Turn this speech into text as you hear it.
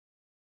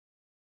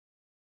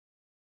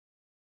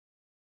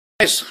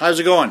Guys, how's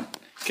it going?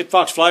 Kid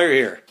Fox Flyer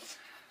here.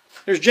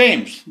 There's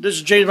James. This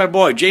is James, my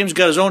boy. James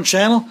got his own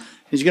channel.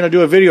 He's going to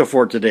do a video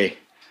for it today.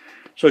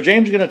 So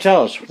James is going to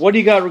tell us, what do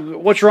you got?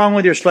 What's wrong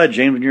with your sled,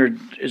 James?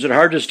 Is it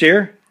hard to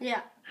steer?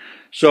 Yeah.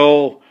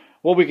 So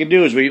what we can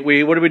do is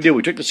what do?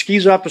 We took the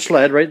skis off the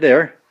sled right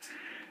there,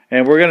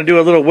 and we're going to do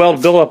a little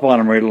weld build-up on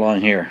them right along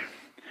here.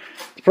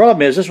 The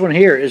problem is this one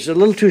here is a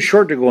little too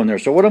short to go in there.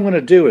 So what I'm going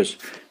to do is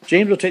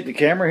James will take the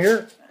camera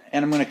here,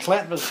 and I'm going to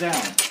clamp this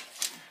down.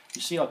 You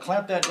see, I'll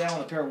clamp that down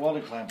with a pair of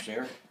welding clamps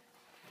here.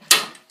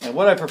 And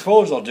what I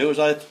propose I'll do is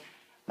I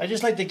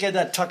just like to get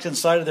that tucked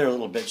inside of there a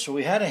little bit. So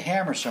we had a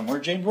hammer somewhere.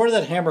 James, where did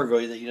that hammer go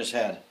that you just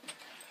had?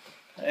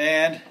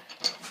 And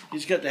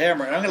he's got the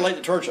hammer. And I'm going to light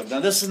the torch up. Now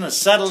this is an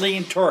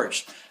acetylene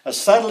torch.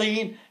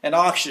 Acetylene and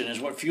oxygen is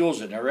what fuels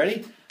it. Now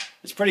ready?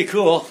 It's pretty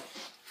cool.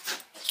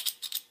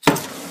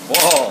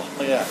 Whoa,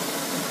 look at that.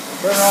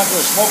 Turn it on so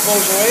the smoke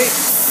goes away.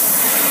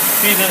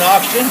 Feeding in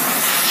oxygen.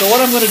 So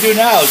what I'm going to do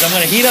now is I'm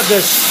going to heat up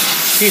this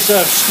piece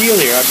of steel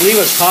here. I believe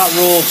it's hot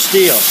rolled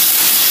steel.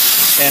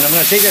 And I'm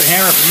going to take that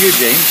hammer from you,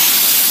 James.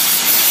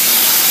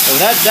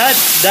 And that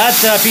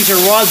piece of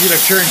rod's going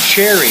to turn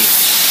cherry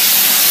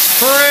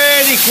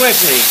pretty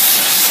quickly.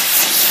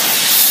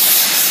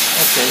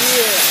 Okay,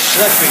 so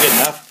that should be good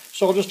enough.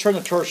 So I'll just turn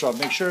the torch off,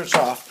 make sure it's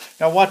off.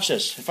 Now watch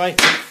this. If I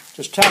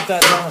just tap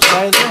that down the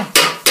side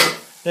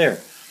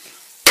there,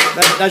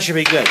 that should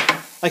be good.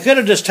 I could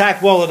have just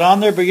tack welded on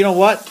there, but you know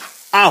what?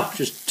 Ow,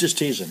 just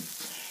teasing.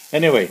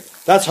 Anyway,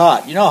 that's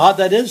hot. You know how hot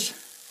that is?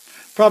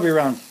 Probably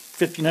around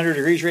 1,500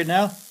 degrees right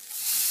now.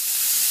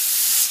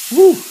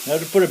 Woo! I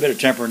have to put a bit of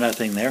temper in that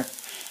thing there.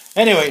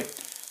 Anyway,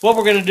 what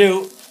we're going to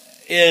do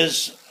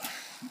is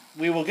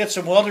we will get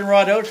some welding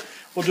rod out.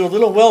 We'll do a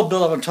little weld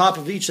build-up on top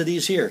of each of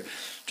these here.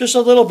 Just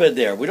a little bit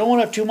there. We don't want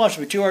to have too much.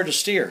 It'll be too hard to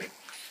steer.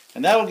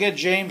 And that will get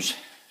James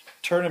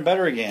turning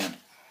better again.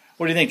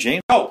 What do you think,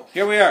 James? Oh,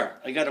 here we are.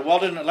 I got a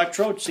welded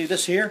electrode. See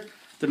this here?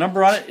 The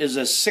number on it is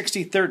a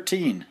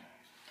 6013.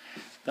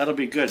 That'll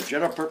be good.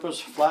 General purpose,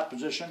 flat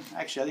position.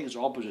 Actually, I think it's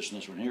all position,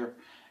 this one here.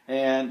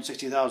 And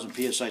 60,000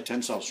 PSI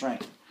tensile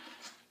strength.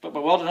 Put my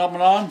welding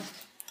helmet on.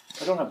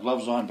 I don't have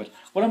gloves on, but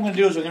what I'm going to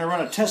do is I'm going to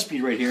run a test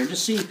bead right here and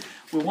just see.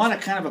 We want a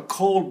kind of a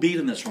cold bead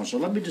in this one, so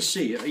let me just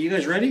see. Are you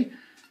guys ready?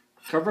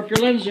 Cover up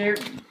your lens there.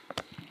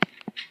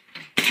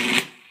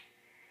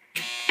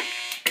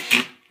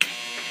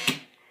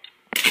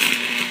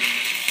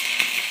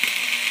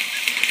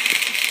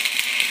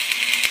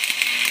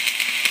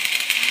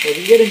 So if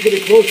you get in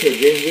getting closer,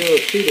 James, you'll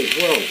see it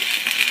as well.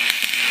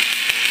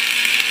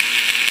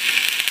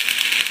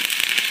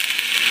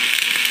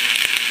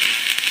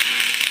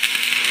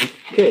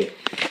 Okay,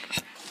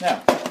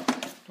 now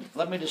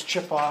let me just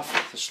chip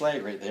off the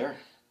slag right there.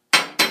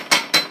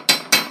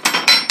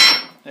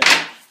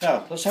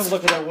 Now let's have a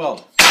look at that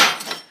weld.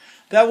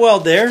 That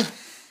weld there,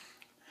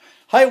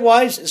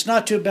 height-wise, it's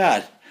not too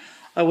bad.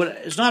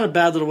 It's not a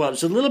bad little weld.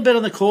 It's a little bit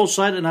on the cold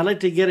side, and I like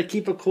to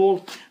keep it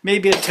cold,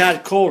 maybe a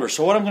tad colder.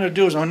 So what I'm going to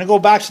do is I'm going to go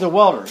back to the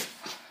welder.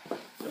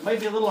 It might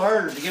be a little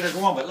harder to get her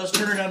going, but let's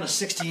turn her down to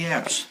 60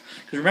 amps.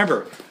 Because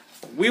remember,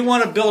 we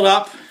want to build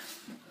up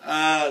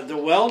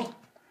the weld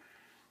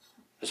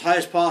as high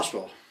as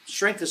possible.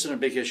 Strength isn't a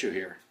big issue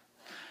here.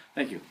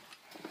 Thank you.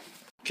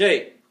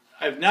 Okay,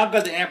 I've now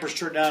got the amperage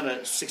turned down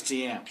to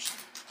 60 amps.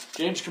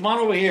 James, come on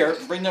over here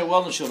and bring that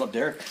welding shield up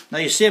there. Now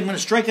you see I'm going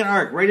to strike an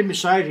arc right in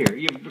beside here.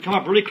 You come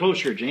up really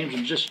close here, James,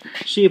 and just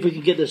see if we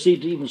can get this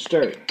seat to even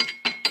start.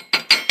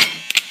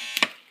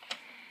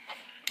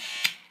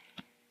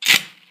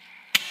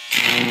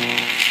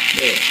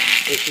 There.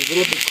 This is a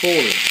little bit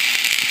colder.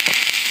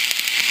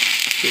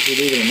 This is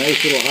even a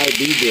nice little high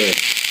bead there.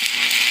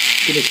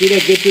 Can you see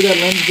that get through that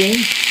lens,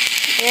 James?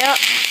 Yep.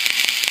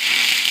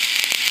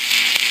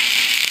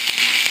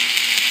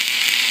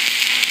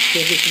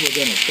 Okay, this is what we're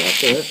going to stop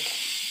there.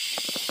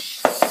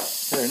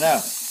 There, now.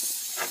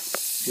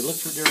 If you look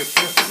through very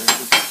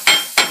carefully,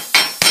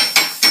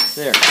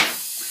 there.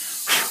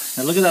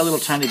 Now look at that little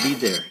tiny bead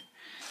there.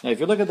 Now if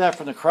you look at that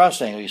from the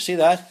cross angle, you see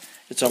that?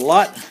 It's a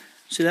lot,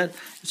 see that?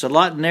 It's a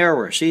lot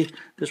narrower. See,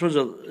 this one's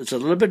it's a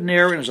little bit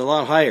narrower and it's a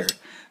lot higher.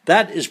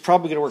 That is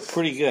probably going to work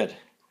pretty good.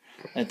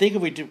 And I think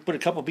if we do put a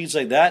couple beads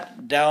like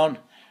that down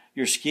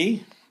your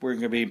ski, we're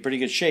going to be in pretty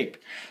good shape.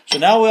 So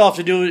now what we'll have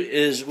to do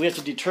is we have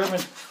to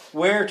determine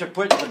where to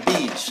put the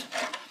beads.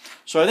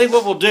 So I think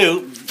what we'll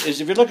do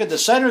is if you look at the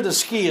center of the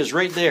ski is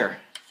right there.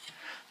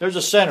 There's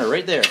a center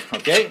right there,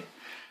 okay?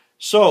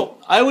 So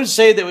I would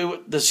say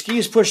that the ski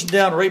is pushing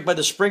down right by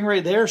the spring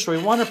right there, so we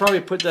want to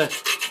probably put the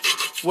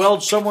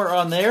weld somewhere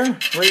on there,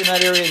 right in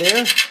that area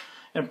there.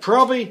 And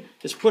probably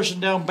it's pushing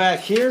down back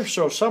here,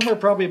 so somewhere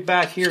probably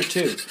back here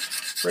too.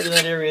 Right in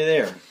that area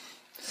there.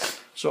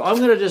 So I'm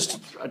going to just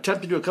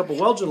attempt to do a couple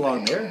welds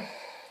along there.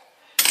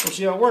 We'll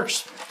see how it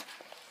works.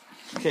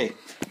 Okay.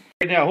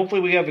 Right now, hopefully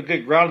we have a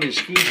good ground on these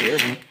skis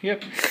here.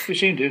 Yep, we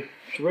seem to.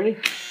 So ready?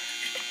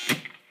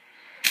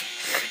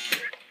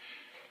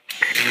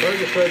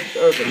 Target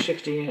for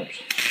 60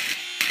 amps.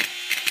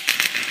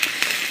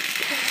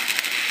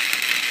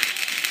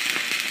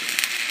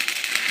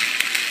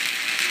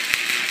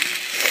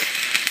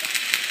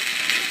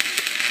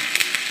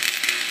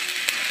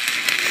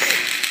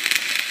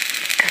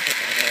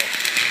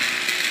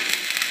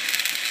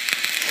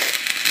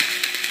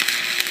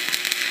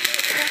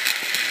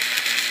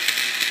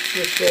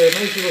 Just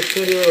nice little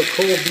steady little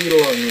cold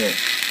beetle on here.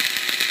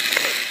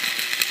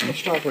 I'll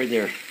stop right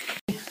there.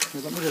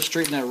 Let me just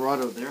straighten that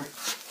rod out there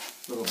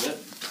a little bit.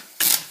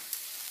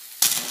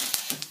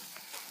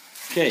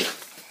 Okay,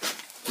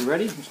 you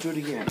ready? Let's do it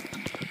again.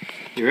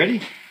 You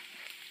ready?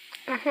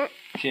 Uh-huh.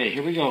 Okay,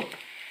 here we go.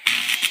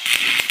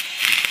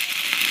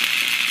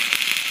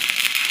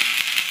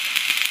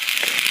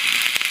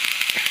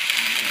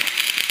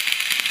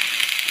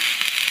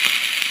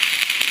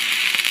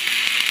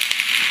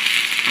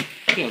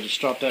 Okay, I'll just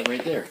stop that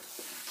right there.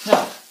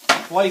 Now,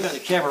 while you got the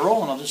camera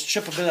rolling, I'll just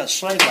chip a bit of that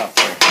slide off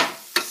there.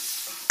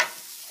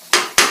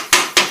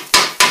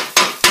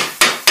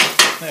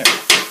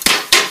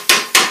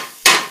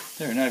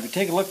 There, now if you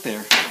take a look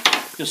there,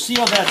 you'll see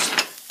how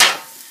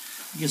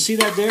you can see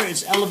that there?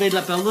 It's elevated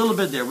up a little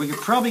bit there. We could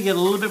probably get a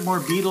little bit more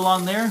beetle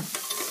on there.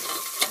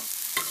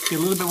 Get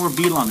a little bit more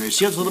beetle on there. You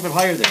see it's a little bit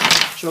higher there.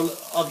 So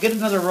I'll get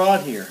another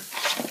rod here.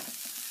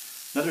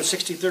 Another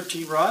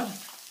 6013 rod.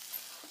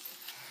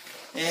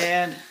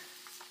 And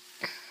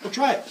we'll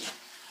try it.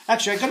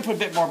 Actually, I've got to put a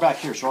bit more back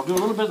here, so I'll do a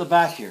little bit of the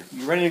back here.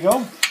 You ready to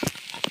go?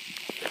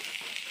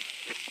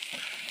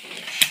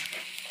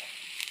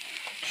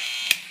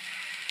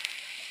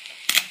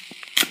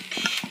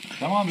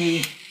 Come on,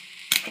 baby.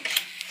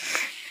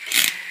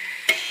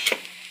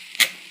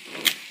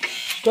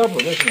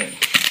 Stubborn, isn't it?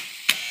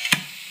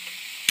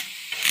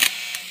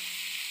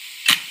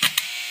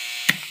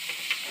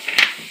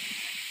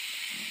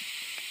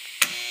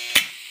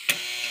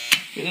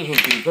 This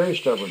one's being very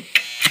stubborn.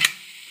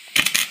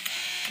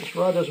 This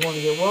rod doesn't want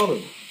to get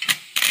welded.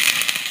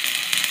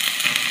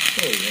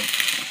 There you go.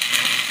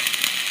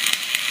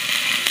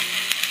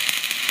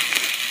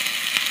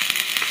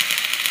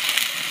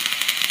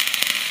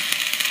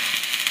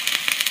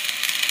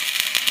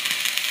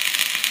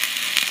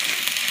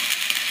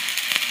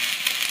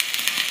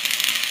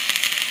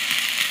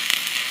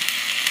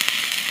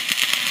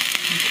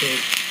 Okay,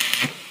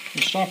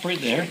 we'll stop right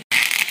there.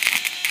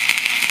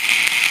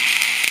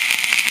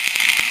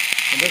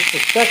 And this is the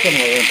second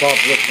layer on top of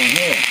this one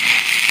here.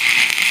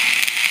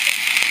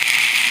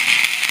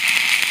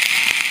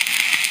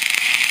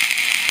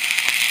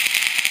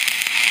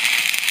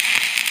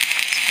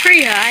 It's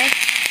pretty high.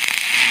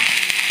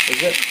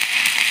 Is it?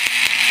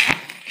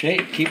 Okay,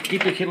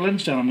 keep the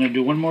lens down. I'm going to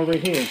do one more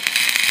right here.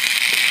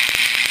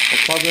 I'll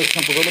probably this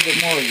up a little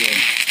bit more again.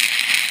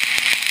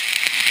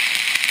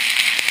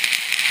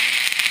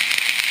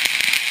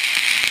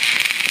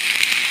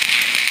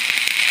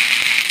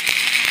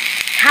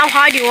 How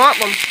high do you want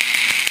them?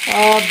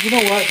 You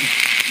know what?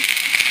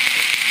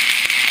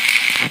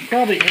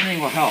 Probably anything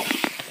will help.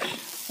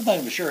 I'm not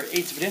even sure.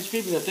 1/8 of an inch,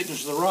 maybe the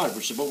thickness of the rod,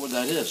 which is about what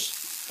that is.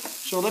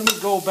 So let me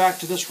go back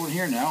to this one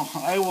here now.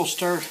 I will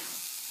start.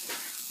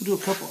 We'll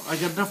do a couple. I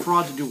got enough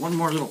rod to do one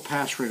more little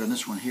pass right on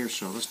this one here.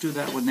 So let's do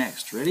that one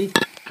next. Ready?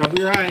 Cover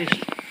your eyes.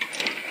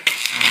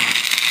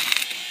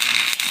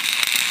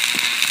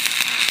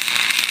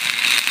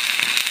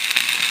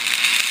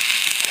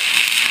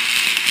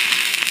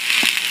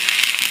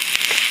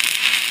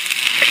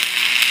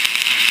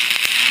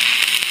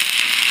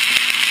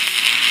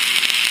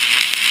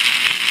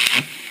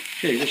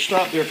 Okay, just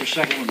stop there for a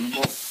second.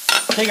 We'll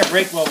take a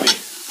break while we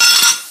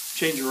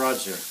change the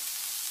rods there.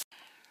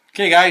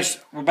 Okay guys,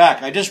 we're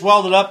back. I just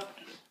welded up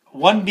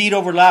one bead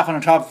overlapping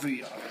on top of,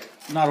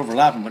 not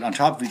overlapping, but on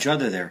top of each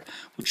other there.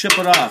 We'll chip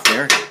it off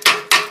there.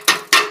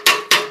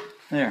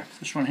 There,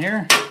 this one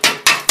here.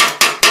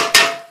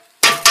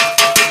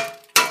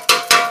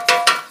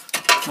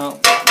 Oh.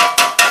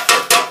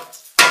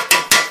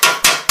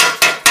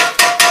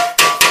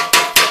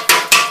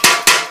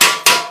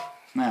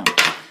 Now,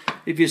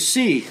 if you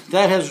see,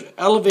 that has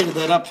elevated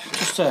that up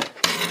just a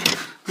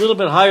little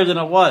bit higher than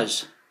it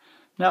was.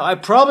 Now, I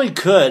probably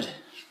could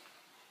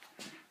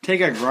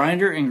take a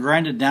grinder and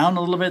grind it down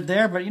a little bit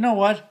there, but you know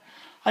what?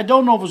 I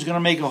don't know if it's going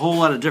to make a whole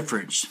lot of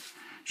difference.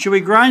 Should we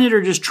grind it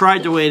or just try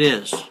it the way it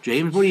is?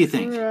 James, what do you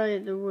think? Try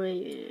it the way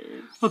it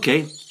is.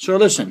 Okay, so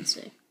listen.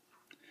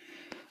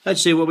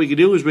 Let's see, what we could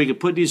do is we could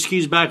put these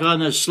skis back on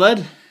the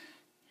sled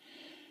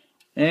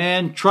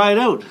and try it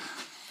out.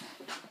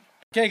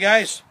 Okay,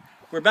 guys.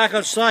 We're back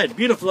outside.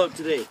 Beautiful out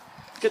today.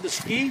 Get the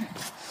ski.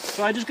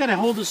 So I just got to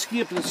hold the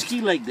ski up to the ski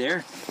leg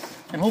there.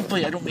 And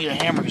hopefully I don't need a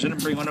hammer because I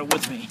didn't bring one out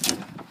with me.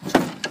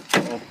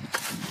 So,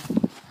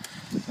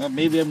 well,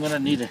 maybe I'm going to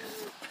need a...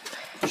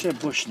 I should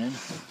have bushing in.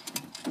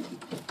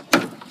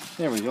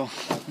 There we go.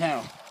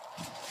 Now,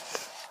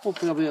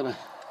 hopefully I'll be able to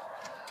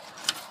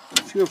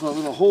feel for a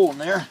little hole in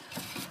there.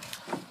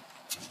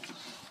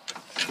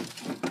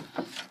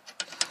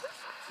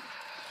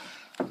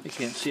 You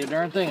can't see a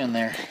darn thing in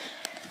there.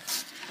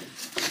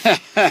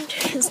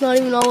 It's not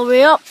even all the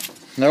way up.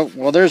 Nope,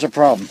 well there's a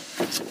problem.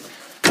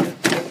 I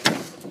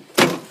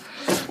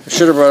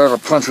should have brought out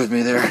a punch with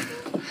me there.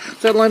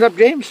 Is that lined up,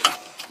 James?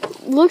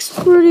 Looks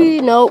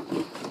pretty, nope.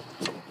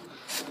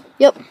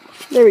 Yep,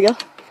 there we go.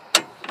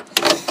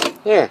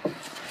 There.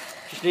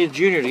 Just need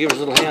Junior to give us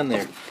a little hand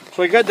there.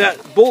 So I got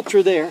that bolt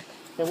through there,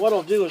 and what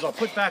I'll do is I'll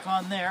put back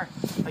on there.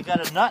 I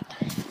got a nut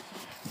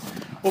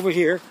over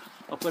here.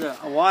 I'll put a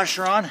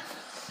washer on.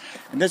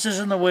 And this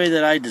isn't the way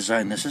that I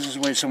designed this. This is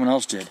the way someone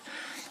else did.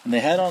 And they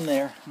had on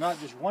there,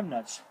 not just one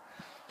nuts,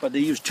 but they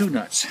used 2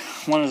 nuts.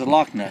 One is a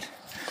lock nut.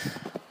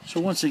 So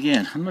once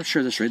again, I'm not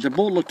sure this right. The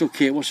bolt looked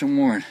okay, it wasn't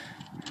worn.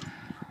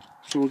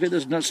 So we'll get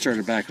this nut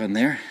starter back on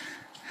there.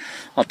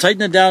 I'll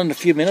tighten it down in a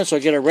few minutes. I'll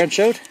get a wrench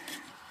out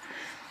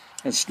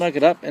and snug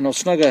it up, and I'll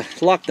snug a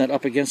lock nut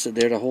up against it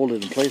there to hold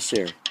it in place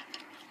there.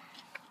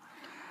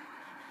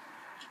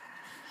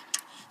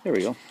 There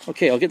we go.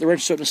 Okay, I'll get the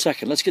wrench out in a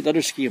second. Let's get the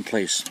other ski in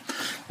place.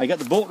 I got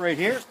the bolt right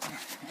here,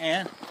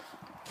 and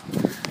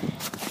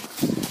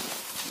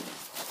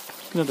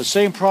I have the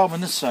same problem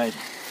on this side.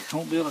 I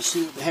won't be able to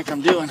see what the heck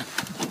I'm doing.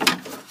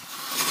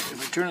 If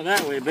I turn it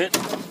that way a bit.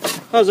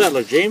 How's that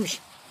look, James?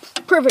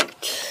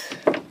 Perfect,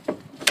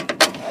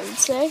 I would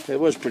say. It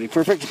was pretty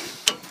perfect.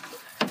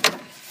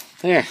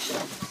 There.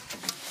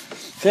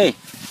 Okay,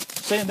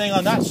 same thing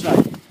on that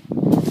side.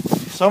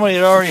 Somebody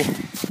had already,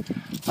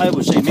 I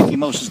would say Mickey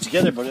Mouse's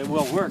together, but it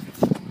will work.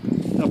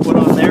 I'll put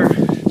on there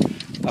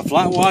a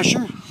flat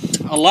washer,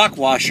 a lock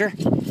washer,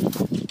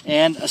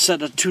 and a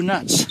set of 2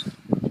 nuts.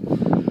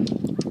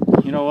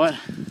 You know what?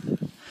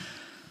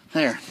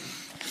 There.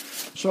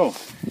 So,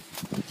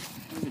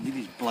 let me do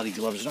these bloody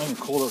gloves. It's not even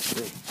cold out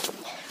today.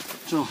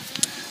 So,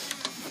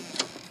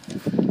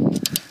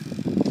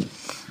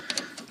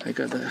 I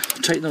got to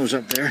tighten those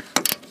up there.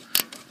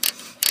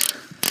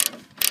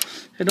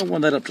 I don't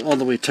want that up all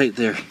the way tight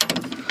there.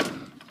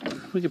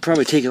 We could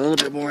probably take a little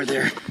bit more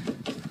there.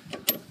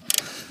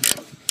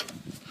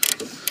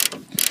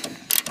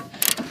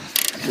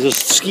 This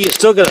ski is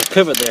still got a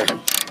pivot there.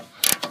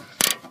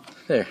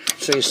 There.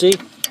 So you see,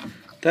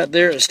 that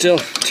there, it still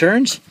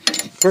turns.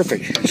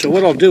 Perfect. So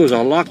what I'll do is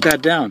I'll lock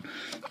that down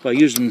by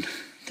using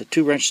the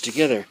 2 wrenches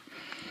together.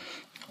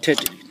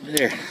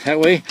 There. That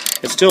way,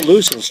 it's still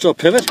loose. It'll still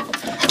pivot.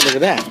 Look at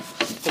that.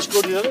 Let's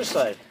go to the other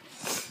side.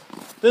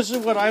 This is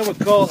what I would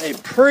call a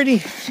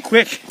pretty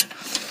quick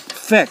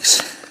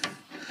fix.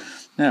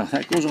 Now,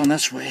 that goes on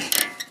this way.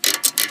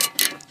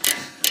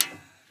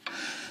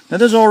 Now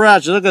this old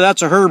ratchet, look at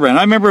that's a Herbrand.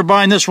 I remember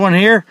buying this one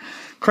here.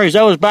 Christ,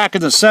 that was back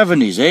in the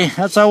 70s, eh?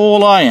 That's how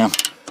old I am.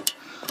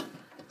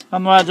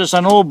 I'm not just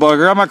an old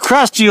bugger, I'm a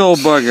crusty old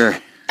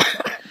bugger.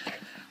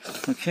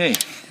 Okay.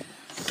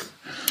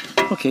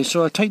 Okay,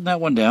 so I tighten that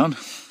one down.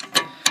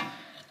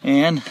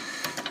 And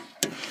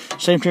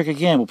same trick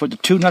again. We'll put the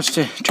 2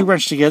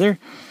 wrenches together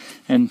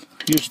and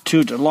use the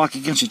 2 to lock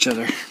against each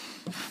other.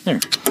 There.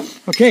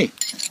 Okay,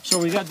 so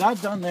we got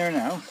that done there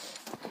now.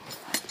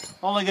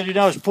 All I gotta do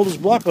now is pull this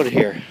block out of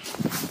here.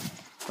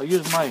 I'll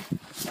use my,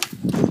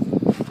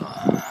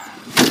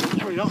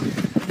 there we go.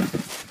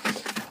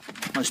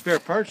 My spare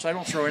parts. I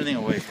don't throw anything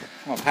away.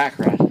 I'm a pack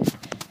rat.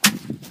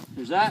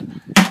 There's that.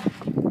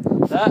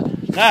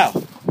 That. Now,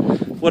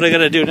 what I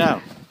gotta do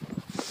now?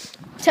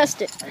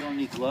 Test it. I don't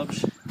need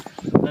gloves.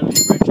 I don't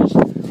need wrenches.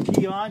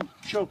 Key on,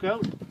 choke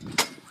out.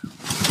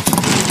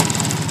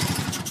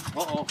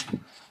 Uh-oh.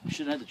 I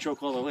shouldn't have to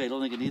choke all the way. I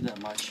don't think I need that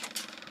much.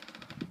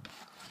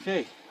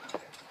 Okay.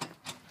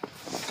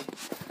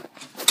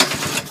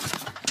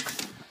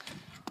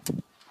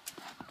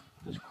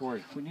 This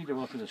cord. We need to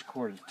look at this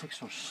cord. It takes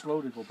so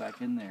slow to go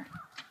back in there.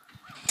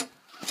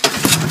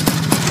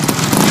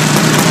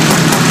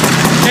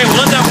 Okay, we'll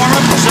let that warm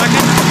up for a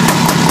second.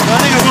 I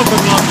think I will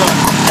put gloves on.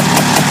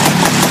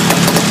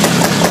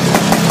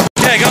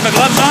 Okay, I got my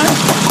gloves on.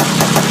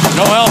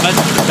 No helmet.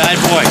 Bad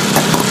boy.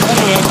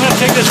 Anyway, I'm going to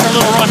take this for a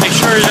little run, make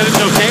sure everything's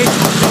okay.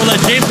 We'll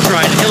let James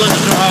try it. He'll let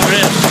us know how it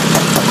is.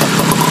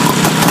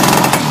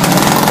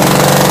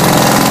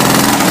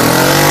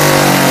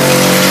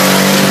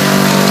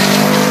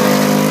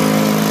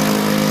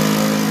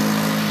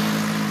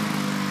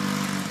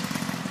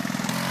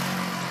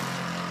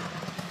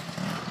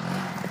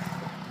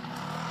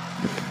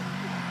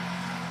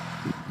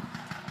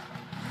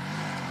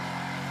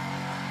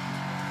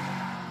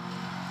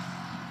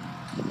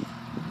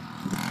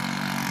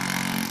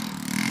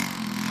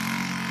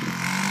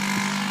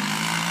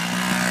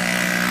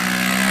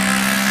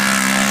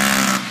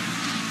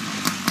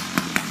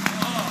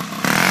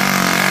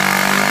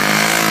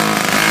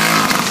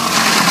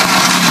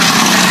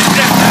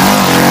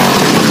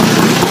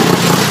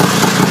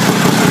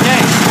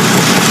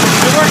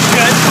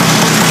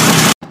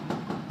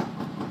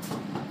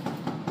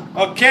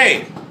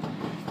 Okay,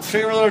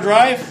 figure out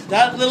drive.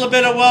 That little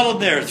bit of weld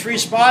in there, 3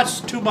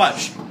 spots, too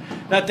much.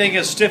 That thing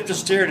is stiff to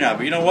steer now.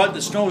 But you know what?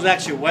 The snow is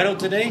actually wet out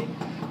today.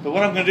 But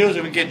what I'm going to do is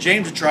I'm going to get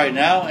James to try it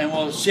now, and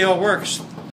we'll see how it works.